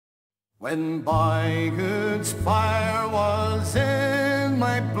When boyhood's fire was in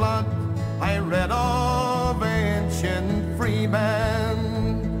my blood, I read of ancient freemen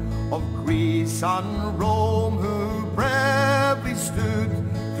of Greece and Rome who bravely stood,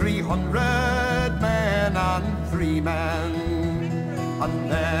 300 men and 3 men.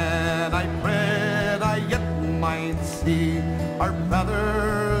 And then I prayed I yet might see our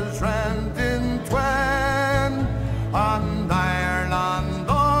brothers rent in twain, and Ireland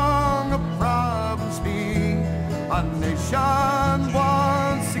long a province be, a nation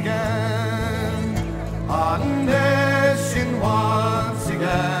once again, a nation once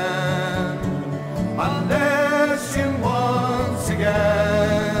again, a nation once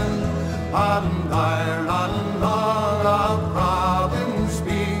again, and Ireland long a province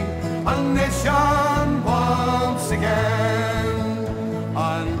be, a nation once again.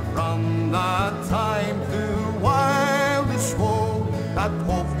 And from that time through wildest woe, that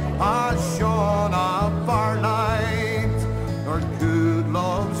hope has shone of our light, nor could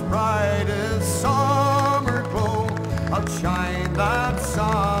love's brightest summer glow outshine that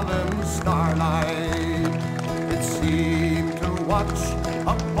solemn starlight. It seemed to watch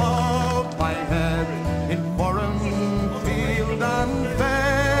above my head in foreign field and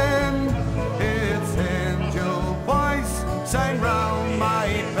fen, its angel voice sang round my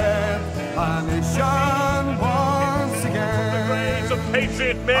bed, a nation once again. The graves of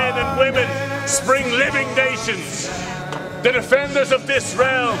patriot men and women spring living nations. The defenders of this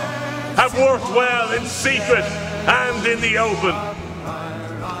realm have worked well in secret and in the open.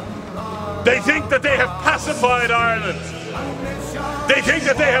 They think that they have pacified Ireland. They think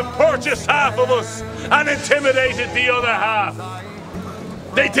that they have purchased half of us and intimidated the other half.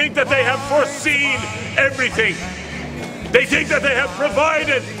 They think that they have foreseen everything. They think that they have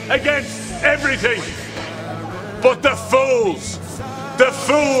provided against everything. But the fools, the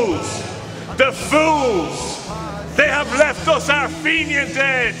fools, the fools, they have left us our Féin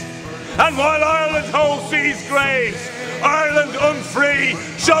dead. And while Ireland holds these graves, Ireland unfree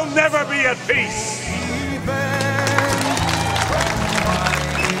shall never be at peace.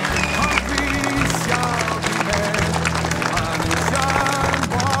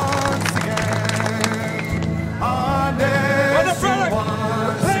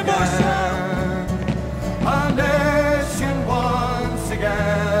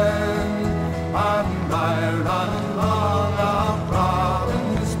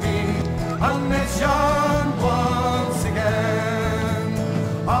 Once again,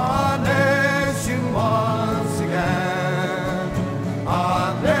 a nation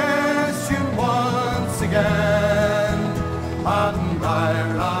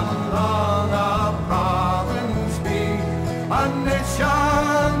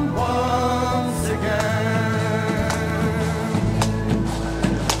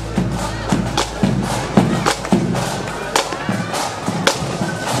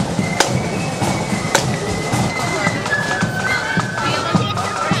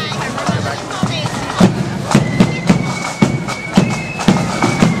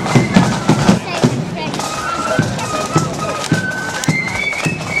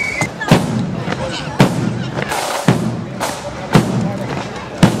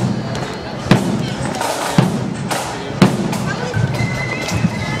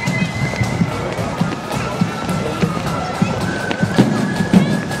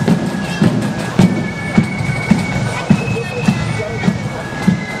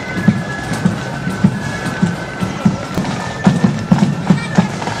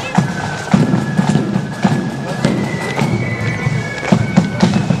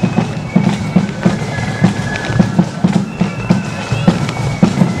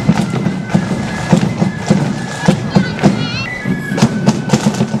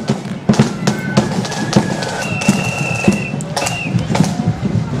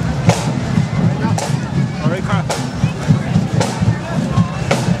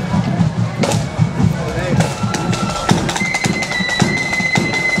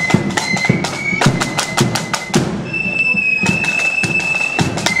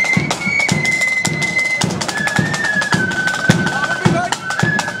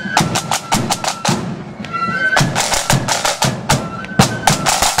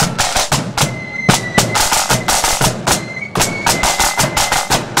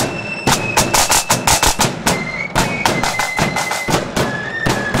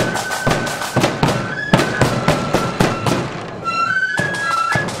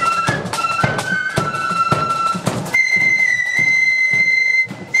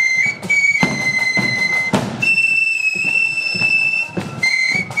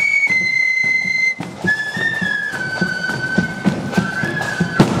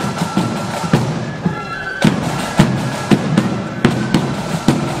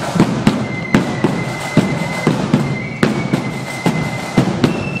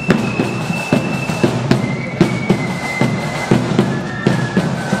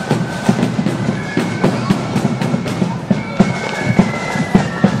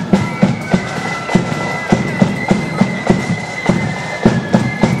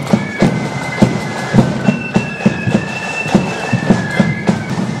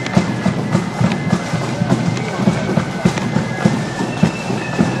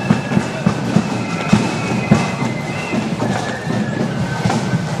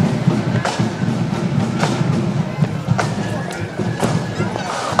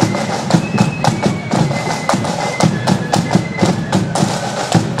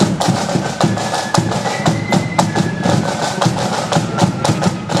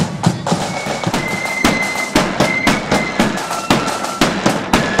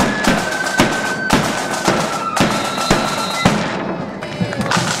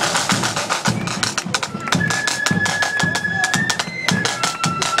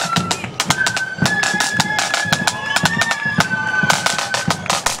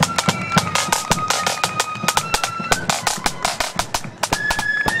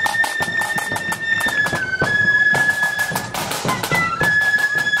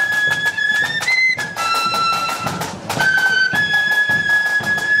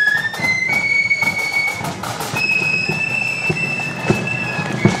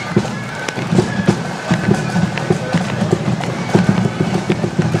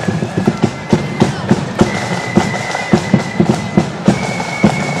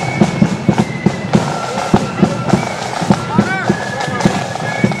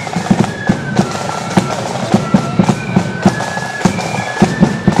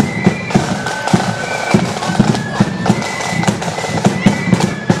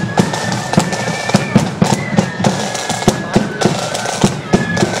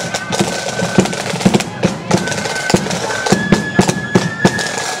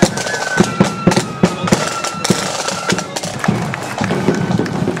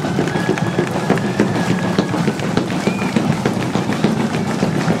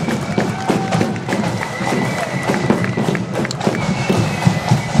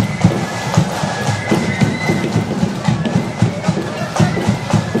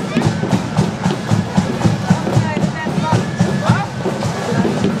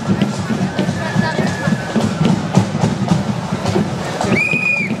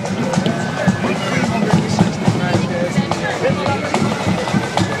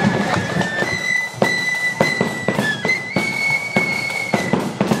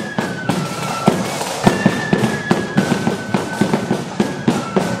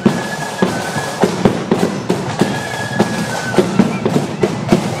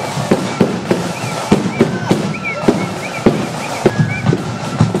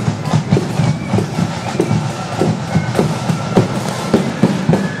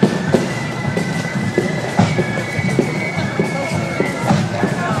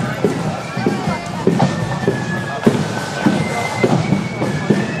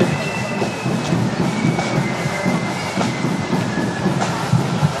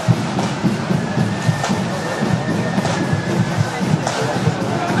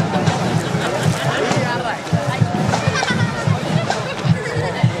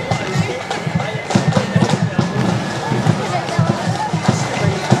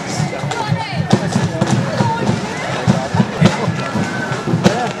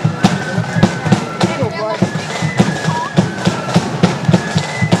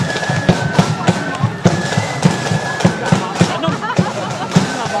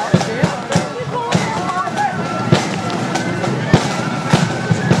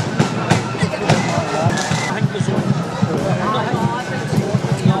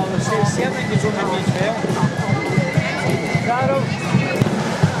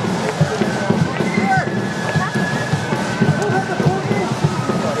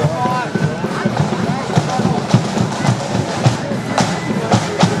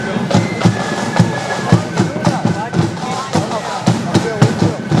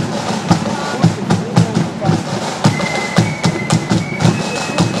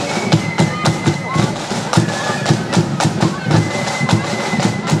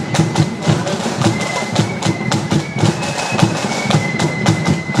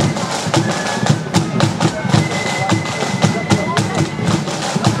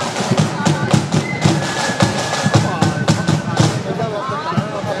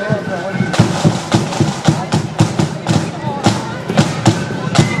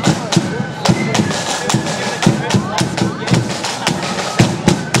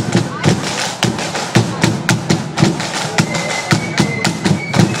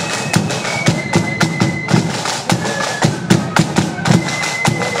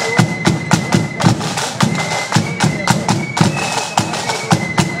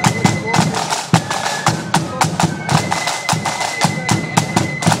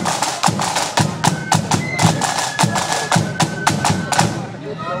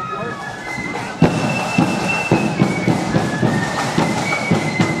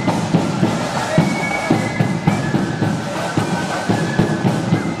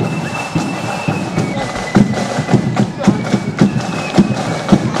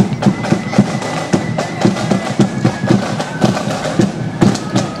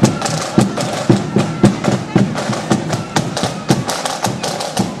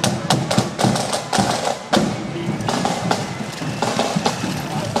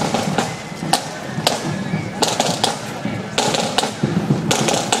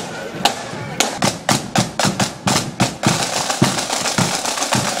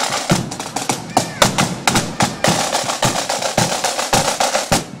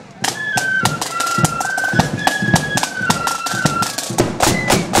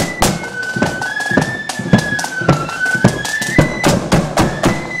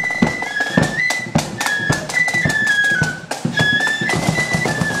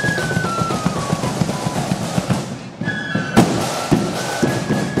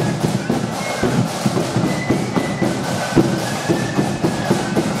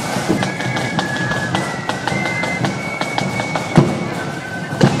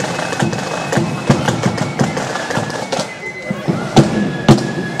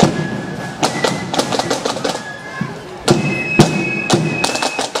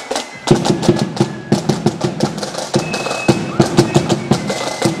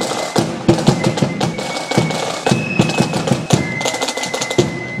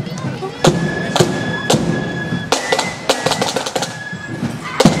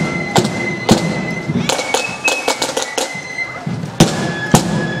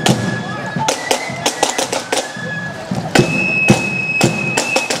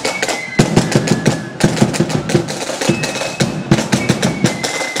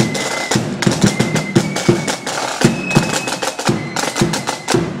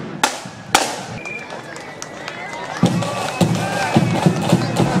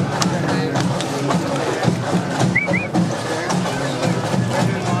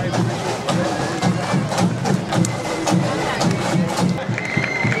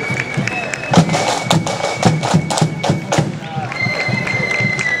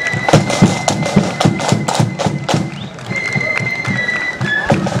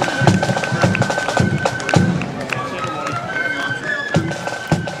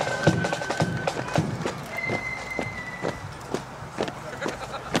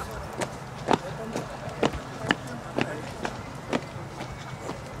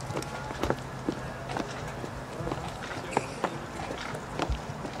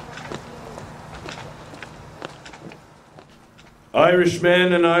Irish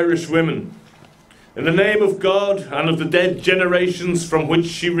men and Irish women, in the name of God and of the dead generations from which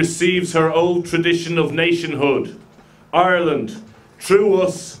she receives her old tradition of nationhood, Ireland, through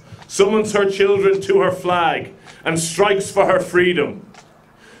us, summons her children to her flag and strikes for her freedom.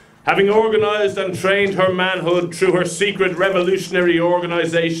 Having organised and trained her manhood through her secret revolutionary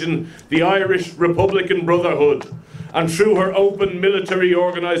organisation, the Irish Republican Brotherhood, and through her open military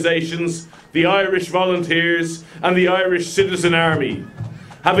organisations, the Irish Volunteers and the Irish Citizen Army,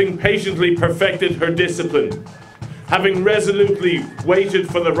 having patiently perfected her discipline, having resolutely waited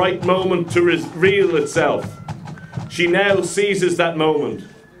for the right moment to reveal itself, she now seizes that moment,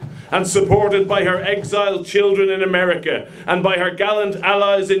 and supported by her exiled children in America and by her gallant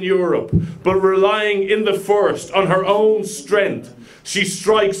allies in Europe, but relying in the first on her own strength, she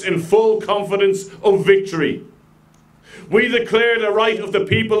strikes in full confidence of victory. We declare the right of the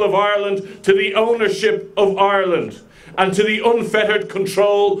people of Ireland to the ownership of Ireland and to the unfettered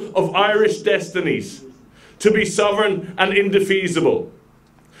control of Irish destinies, to be sovereign and indefeasible.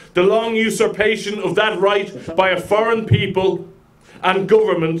 The long usurpation of that right by a foreign people and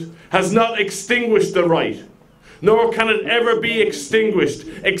government has not extinguished the right, nor can it ever be extinguished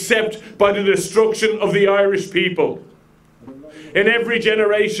except by the destruction of the Irish people. In every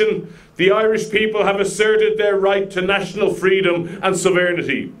generation, the Irish people have asserted their right to national freedom and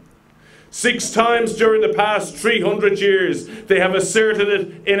sovereignty. 6 times during the past 300 years, they have asserted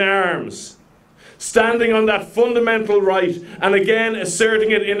it in arms. Standing on that fundamental right and again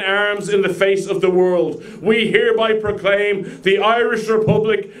asserting it in arms in the face of the world, we hereby proclaim the Irish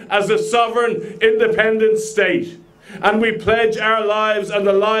Republic as a sovereign, independent state. And we pledge our lives and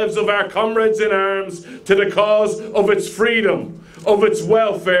the lives of our comrades in arms to the cause of its freedom, of its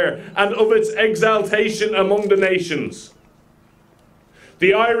welfare, and of its exaltation among the nations.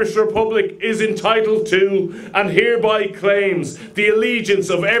 The Irish Republic is entitled to, and hereby claims, the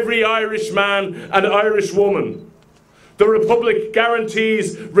allegiance of every Irish man and Irish woman. The Republic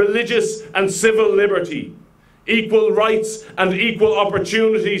guarantees religious and civil liberty, equal rights and equal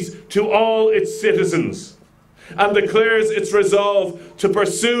opportunities to all its citizens, and declares its resolve to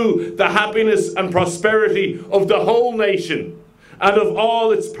pursue the happiness and prosperity of the whole nation and of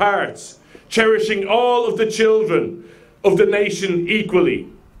all its parts, cherishing all of the children of the nation equally,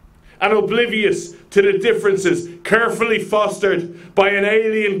 and oblivious to the differences carefully fostered by an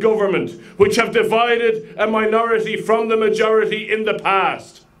alien government which have divided a minority from the majority in the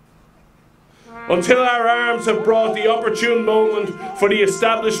past. Until our arms have brought the opportune moment for the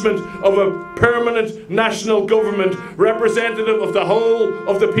establishment of a permanent national government representative of the whole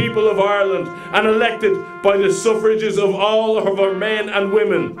of the people of Ireland and elected by the suffrages of all of our men and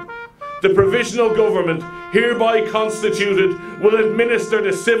women, the provisional government, hereby constituted, will administer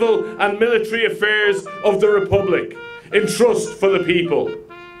the civil and military affairs of the Republic in trust for the people.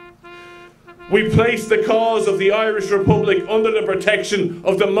 We place the cause of the Irish Republic under the protection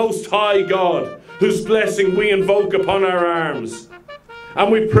of the Most High God, whose blessing we invoke upon our arms.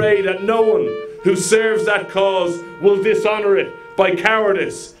 And we pray that no one who serves that cause will dishonour it by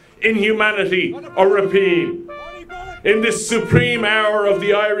cowardice, inhumanity, or rapine. In this supreme hour of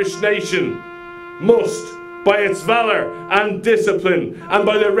the Irish nation, must, by its valour and discipline, and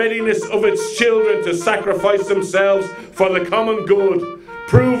by the readiness of its children to sacrifice themselves for the common good,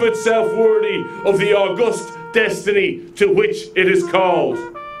 prove itself worthy of the august destiny to which it is called.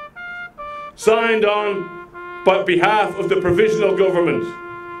 Signed on by behalf of the Provisional Government,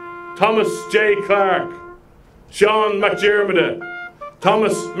 Thomas J. Clark, Sean McDermott,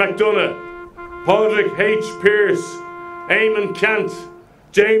 Thomas McDonough, Padraig H. Pearce, Eamon Kent,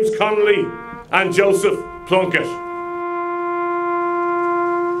 James Connolly and Joseph Plunkett.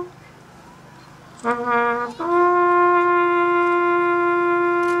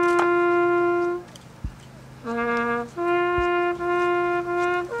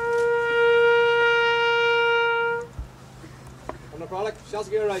 On the product, shall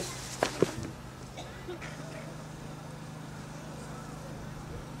get right.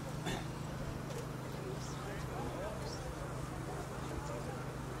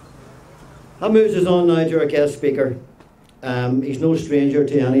 That moves us on now to our guest speaker. He's no stranger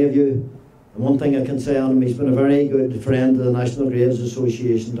to any of you. And one thing I can say on him, he's been a very good friend to the National Graves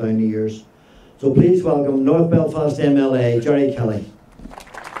Association down the years. So please welcome North Belfast MLA, Gerry Kelly.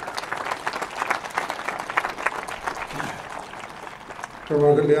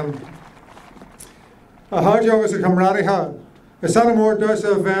 A hard young as a comrade had. A son of more does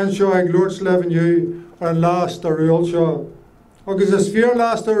a van show I glorts living you, or last a real show. Because a sphere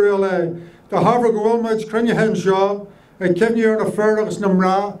last a real the Harvard Goldmudge Crinyahan Shaw, a Kivney or a Fergus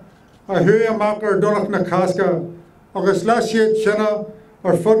Namra, a Huya Makar Donach Nakaska, agus leis siad sinna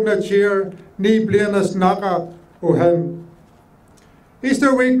ar fud na tír ní blianas nacha ó him.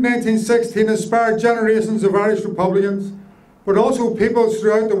 Easter week 1916 inspired generations of Irish Republicans, but also peoples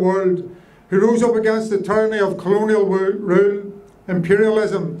throughout the world who rose up against the tyranny of colonial rule,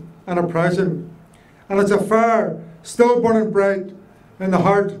 imperialism and oppression. And it's a fire still burning bright in the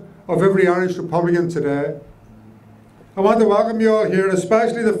heart of every Irish Republican today. I want to welcome you all here,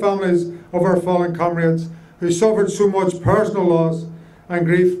 especially the families of our fallen comrades who suffered so much personal loss and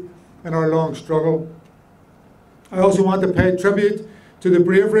grief in our long struggle. I also want to pay tribute to the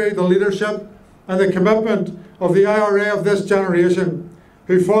bravery, the leadership and the commitment of the IRA of this generation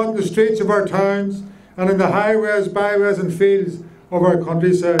who fought in the streets of our towns and in the highways, byways and fields of our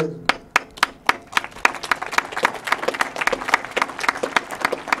countryside.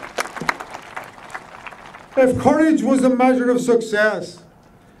 If courage was the measure of success,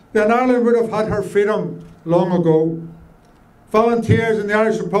 then Ireland would have had her freedom long ago. Volunteers in the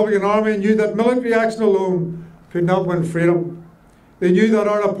Irish Republican Army knew that military action alone could not win freedom. They knew that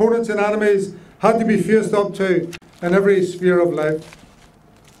our opponents and enemies had to be faced up to in every sphere of life.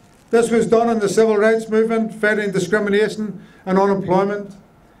 This was done in the civil rights movement, fighting discrimination and unemployment,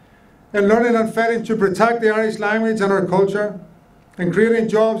 in learning and fighting to protect the Irish language and our culture, in creating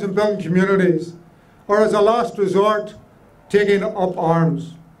jobs and building communities, or as a last resort, taking up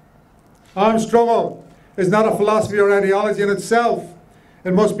arms. Armed struggle is not a philosophy or ideology in itself.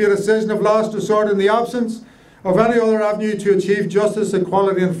 It must be a decision of last resort in the absence of any other avenue to achieve justice,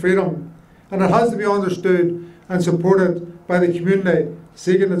 equality and freedom. And it has to be understood and supported by the community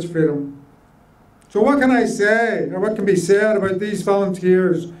seeking its freedom. So what can I say, or what can be said about these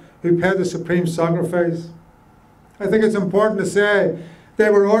volunteers who paid the supreme sacrifice? I think it's important to say they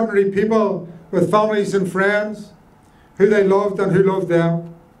were ordinary people with families and friends who they loved and who loved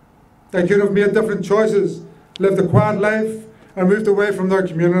them. They could have made different choices, lived a quiet life and moved away from their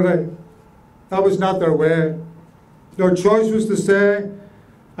community. That was not their way. Their choice was to stay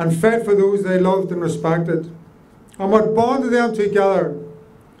and fight for those they loved and respected. And what bonded them together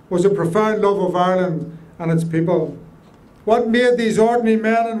was a profound love of Ireland and its people. What made these ordinary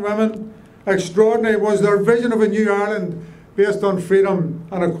men and women extraordinary was their vision of a new Ireland based on freedom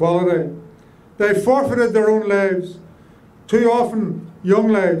and equality. They forfeited their own lives, too often young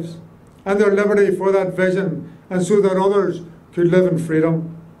lives, and their liberty for that vision, and so that others could live in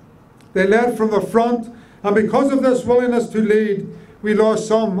freedom. They led from the front, and because of this willingness to lead, we lost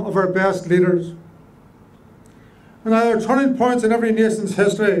some of our best leaders. And there are turning points in every nation's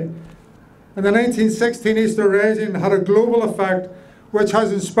history. And the 1916 Easter Rising had a global effect which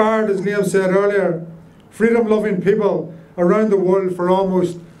has inspired, as Liam said earlier, freedom-loving people around the world for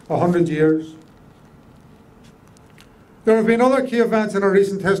almost 100 years. There have been other key events in our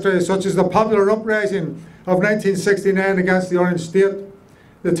recent history, such as the popular uprising of 1969 against the Orange State,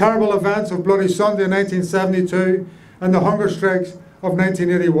 the terrible events of Bloody Sunday in 1972, and the hunger strikes of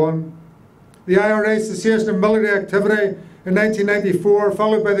 1981. The IRA cessation of military activity in 1994,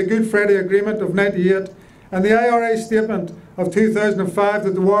 followed by the Good Friday Agreement of 98, and the IRA statement of 2005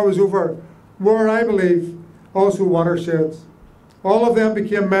 that the war was over, were, I believe, also watersheds. All of them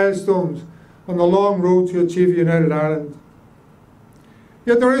became milestones on the long road to achieve a united Ireland.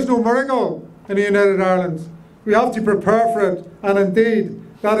 Yet there is no miracle in a united Ireland. We have to prepare for it, and indeed,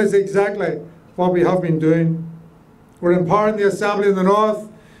 that is exactly what we have been doing. We're empowering the Assembly in the North,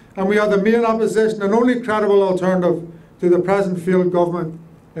 and we are the main opposition and only credible alternative to the present failed government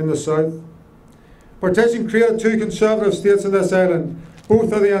in the South. Partition created two conservative states in this island.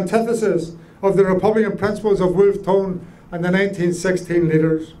 Both are the antithesis of the Republican principles of Wolfe Tone and the 1916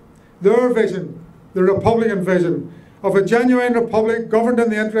 leaders. Their vision, the Republican vision, of a genuine republic governed in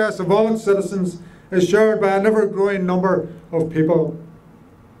the interests of all its citizens is shared by an ever-growing number of people.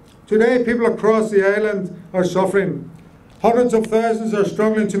 Today, people across the island are suffering. Hundreds of thousands are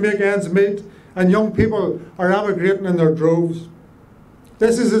struggling to make ends meet, and young people are emigrating in their droves.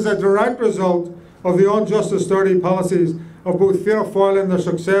 This is as a direct result of the unjust austerity policies of both Fianna Fáil and their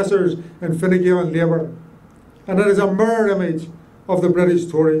successors in Fine Gael and Labour. And it is a mirror image of the British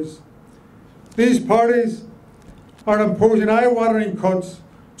Tories. These parties are imposing eye-watering cuts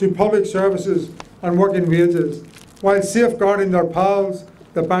to public services and working wages, while safeguarding their pals,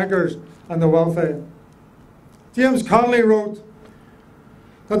 the bankers and the wealthy. James Connolly wrote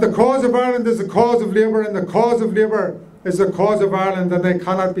that the cause of Ireland is the cause of Labour, and the cause of Labour is the cause of Ireland, and they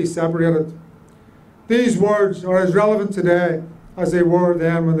cannot be separated. These words are as relevant today as they were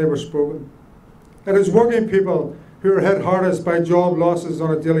then when they were spoken. It is working people who are hit hardest by job losses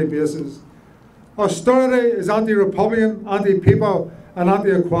on a daily basis. Austerity is anti-Republican, anti-people and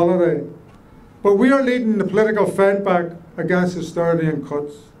anti-equality. But we are leading the political fight back against austerity and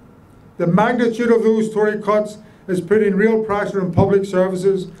cuts. The magnitude of those Tory cuts is putting real pressure on public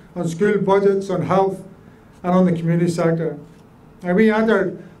services, on school budgets, on health, and on the community sector. And we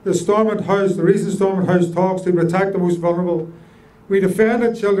entered the Stormont House, the recent Stormont House talks to protect the most vulnerable. We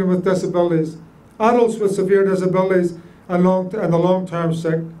defended children with disabilities, adults with severe disabilities, and the long-term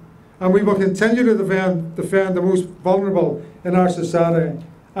sick. And we will continue to defend the most vulnerable in our society.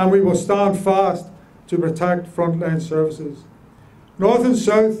 And we will stand fast to protect frontline services. North and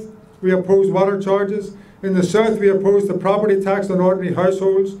South, we oppose water charges. In the South, we oppose the property tax on ordinary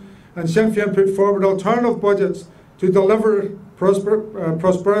households. And Sinn Féin put forward alternative budgets to deliver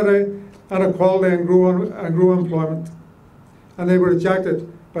prosperity and equality and grow employment. And they were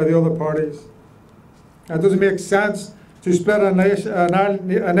rejected by the other parties. It doesn't make sense to split an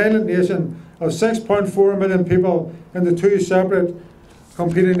island nation of 6.4 million people into two separate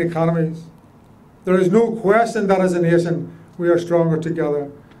competing economies. There is no question that as a nation we are stronger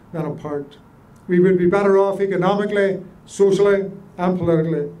together than apart. We would be better off economically, socially and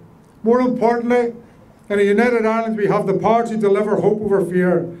politically. More importantly, in a united Ireland we have the power to deliver hope over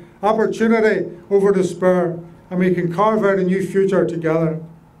fear, opportunity over despair, and we can carve out a new future together.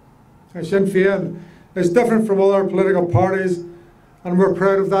 And Sinn Féin is different from other political parties, and we're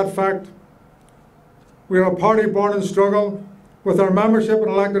proud of that fact. We are a party born in struggle, with our membership and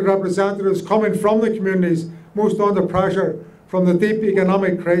elected representatives coming from the communities most under pressure from the deep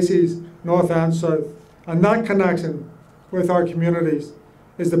economic crises, north and south. And that connection with our communities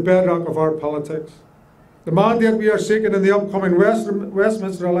is the bedrock of our politics. The mandate we are seeking in the upcoming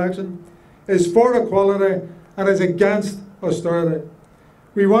Westminster election is for equality and is against austerity.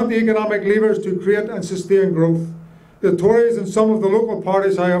 We want the economic levers to create and sustain growth. The Tories and some of the local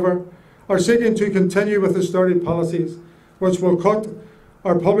parties, however, are seeking to continue with austerity policies which will cut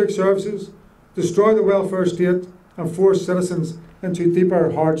our public services, destroy the welfare state and force citizens into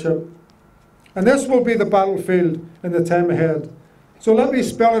deeper hardship. And this will be the battlefield in the time ahead. So let me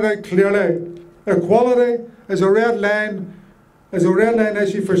spell it out clearly. Equality is a red line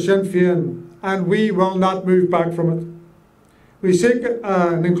issue for Sinn Féin, and we will not move back from it. We seek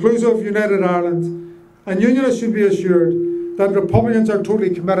an inclusive, united Ireland, and Unionists should be assured that Republicans are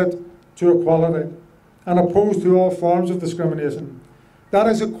totally committed to equality and opposed to all forms of discrimination. That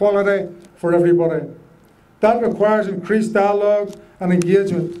is equality for everybody. That requires increased dialogue and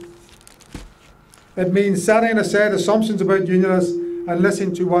engagement. It means setting aside assumptions about Unionists and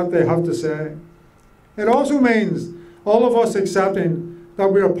listening to what they have to say. It also means all of us accepting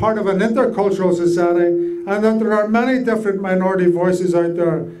that we are part of an intercultural society and that there are many different minority voices out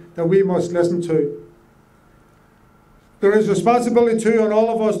there that we must listen to. There is responsibility too on all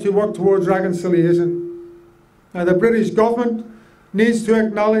of us to work towards reconciliation. Now, the British government needs to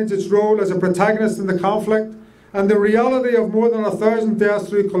acknowledge its role as a protagonist in the conflict and the reality of more than 1,000 deaths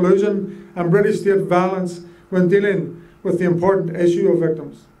through collusion and British state violence when dealing with the important issue of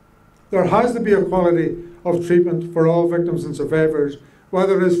victims. There has to be equality of treatment for all victims and survivors,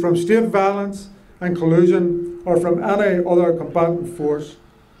 whether it is from state violence and collusion or from any other combatant force.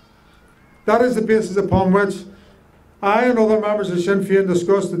 That is the basis upon which I and other members of Sinn Féin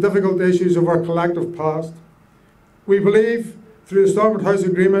discuss the difficult issues of our collective past. We believe through the Stormont House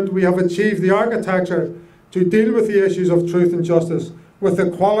Agreement we have achieved the architecture to deal with the issues of truth and justice with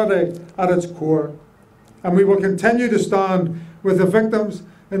equality at its core. And we will continue to stand with the victims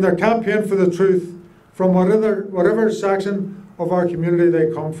in their campaign for the truth from whatever section of our community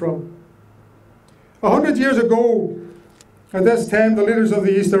they come from. 100 years ago, at this time, the leaders of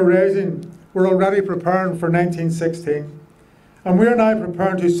the Easter Rising were already preparing for 1916, and we are now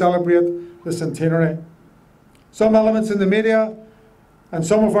preparing to celebrate the centenary. Some elements in the media and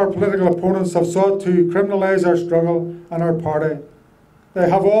some of our political opponents have sought to criminalise our struggle and our party. They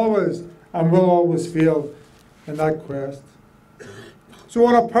have always and will always fail in that quest. So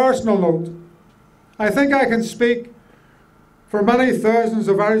on a personal note, I think I can speak for many thousands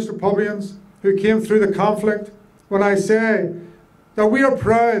of Irish Republicans who came through the conflict when I say that we are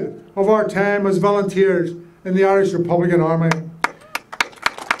proud of our time as volunteers in the Irish Republican Army.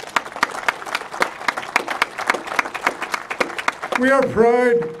 We are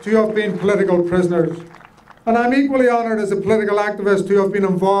proud to have been political prisoners, and I'm equally honoured as a political activist to have been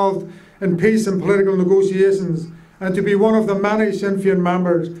involved in peace and political negotiations and to be one of the many Sinn Féin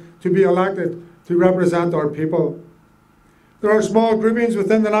members to be elected to represent our people. There are small groupings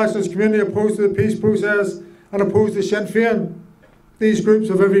within the nationalist community opposed to the peace process and opposed to Sinn Féin. These groups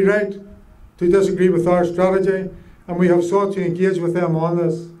have every right to disagree with our strategy, and we have sought to engage with them on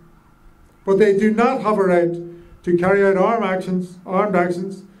this. But they do not have a right to carry out armed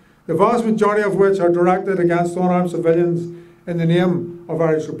actions the vast majority of which are directed against unarmed civilians in the name of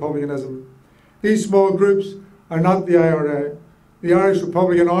Irish republicanism. These small groups are not the IRA. The Irish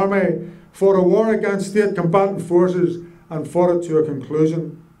Republican Army fought a war against state combatant forces and fought it to a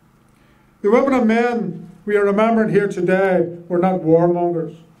conclusion. The women and men we are remembering here today were not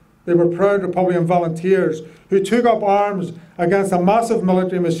warmongers. They were proud Republican volunteers who took up arms against a massive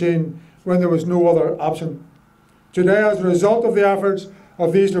military machine when there was no other option. Today, as a result of the efforts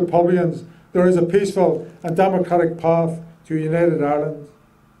of these Republicans, there is a peaceful and democratic path to united Ireland.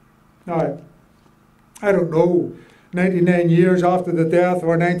 Now, I don't know, 99 years after the death of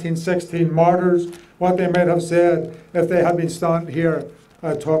our 1916 martyrs, what they might have said if they had been standing here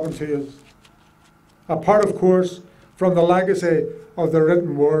talking to us. Apart, of course, from the legacy of the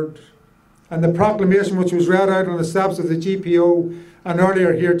written word and the proclamation which was read out on the steps of the GPO and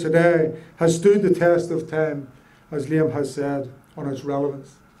earlier here today has stood the test of time, as Liam has said, on its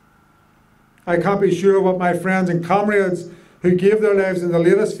relevance. I can't be sure what my friends and comrades who gave their lives in the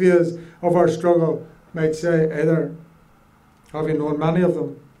latest phase of our struggle might say either, having known many of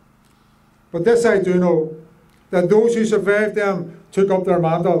them. But this I do know, that those who survived them took up their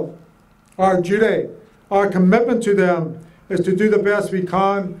mantle. Our duty, our commitment to them is to do the best we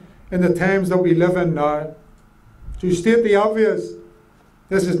can in the times that we live in now. To state the obvious,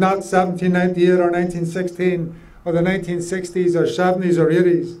 this is not 1798 or 1916 or the 1960s or 70s or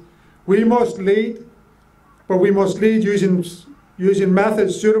 80s. We must lead, but we must lead using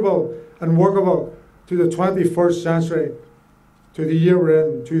methods suitable and workable to the 21st century, to the year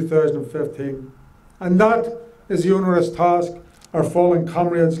we're in, 2015. And that is the onerous task our fallen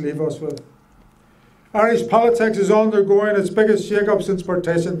comrades leave us with. Irish politics is undergoing its biggest shake-up since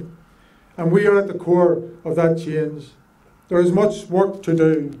partition, and we are at the core of that change. There is much work to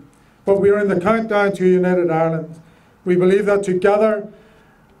do, but we are in the countdown to a united Ireland. We believe that together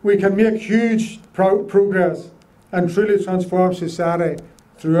we can make huge progress and truly transform society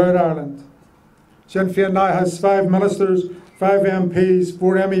throughout Ireland. Sinn Féin now has 5 ministers, 5 MPs,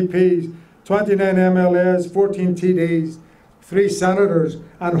 4 MEPs, 29 MLAs, 14 TDs, 3 senators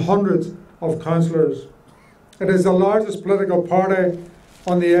and hundreds of councillors. It is the largest political party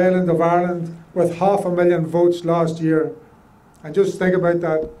on the island of Ireland with 500,000 votes last year. And just think about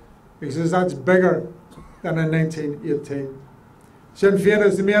that, because that's bigger than in 1918. Sinn Féin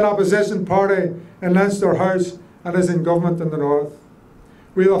is the main opposition party in Leinster House and is in government in the north.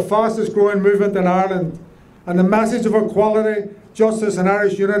 We are the fastest growing movement in Ireland, and the message of equality, justice and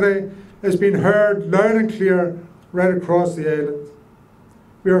Irish unity is being heard loud and clear right across the island.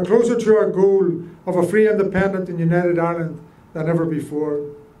 We are closer to our goal of a free, independent and united Ireland than ever before.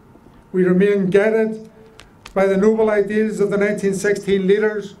 We remain guided by the noble ideals of the 1916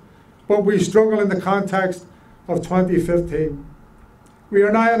 leaders, but we struggle in the context of 2015. We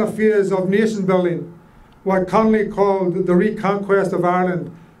are now in a phase of nation building, what Connolly called the reconquest of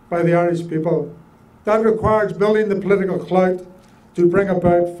Ireland by the Irish people. That requires building the political clout to bring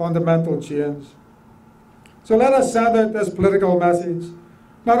about fundamental change. So let us send out this political message.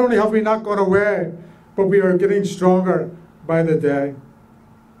 Not only have we not gone away, but we are getting stronger by the day.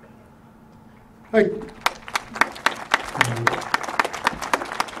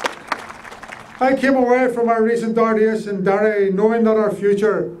 I came away from our recent RDS in Gerry knowing that our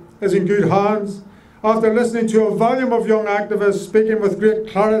future is in good hands after listening to a volume of young activists speaking with great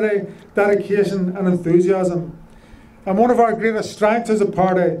clarity, dedication and enthusiasm. And one of our greatest strengths as a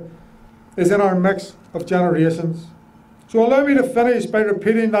party is in our mix of generations. So allow me to finish by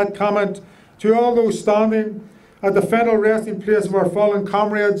repeating that comment to all those standing at the final resting place of our fallen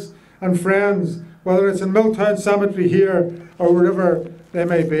comrades and friends, whether it's in Miltown Cemetery here or wherever they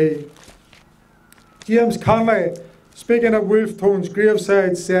may be. James Connolly, speaking at Wolfetone's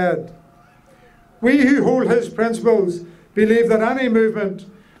graveside, said, "We who hold his principles believe that any movement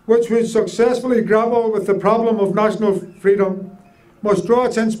which would successfully grapple with the problem of national freedom must draw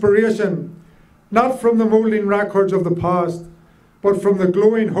its inspiration not from the moulding records of the past, but from the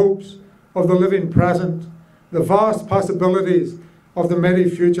glowing hopes of the living present, the vast possibilities of the mighty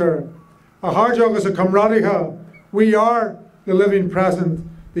future. A Harjog is a comradiha. We are the living present.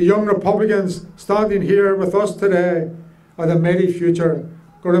 The young Republicans standing here with us today are the mighty future.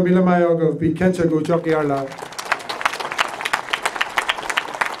 Goramila Mayog of Bikincha Gujoki Arla."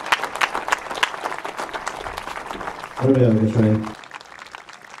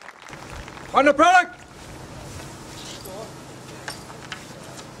 On the product!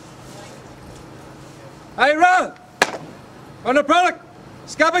 Ira! On the product!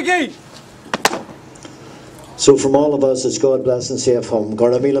 Scabagee! So from all of us, it's God bless and safe home.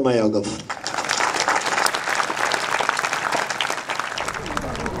 Goramila Mayogov.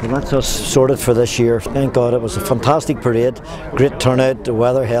 Well, that's us sorted for this year. Thank God, it was a fantastic parade, great turnout, the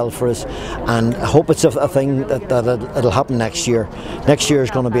weather held for us, and I hope it's a thing that it'll happen next year. Next year is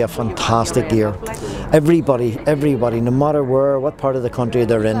going to be a fantastic year. Everybody, no matter where, what part of the country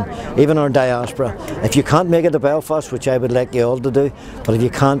they're in, even our diaspora, if you can't make it to Belfast, which I would like you all to do, but if you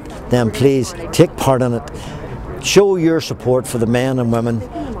can't, then please take part in it. Show your support for the men and women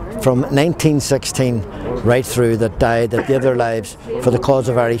from 1916 right through that died, that gave their lives for the cause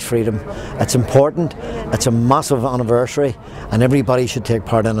of Irish freedom. It's important, it's a massive anniversary, and everybody should take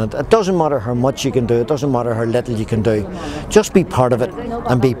part in it. It doesn't matter how much you can do, it doesn't matter how little you can do. Just be part of it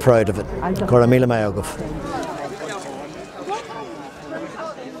and be proud of it. Gora míle maith agah.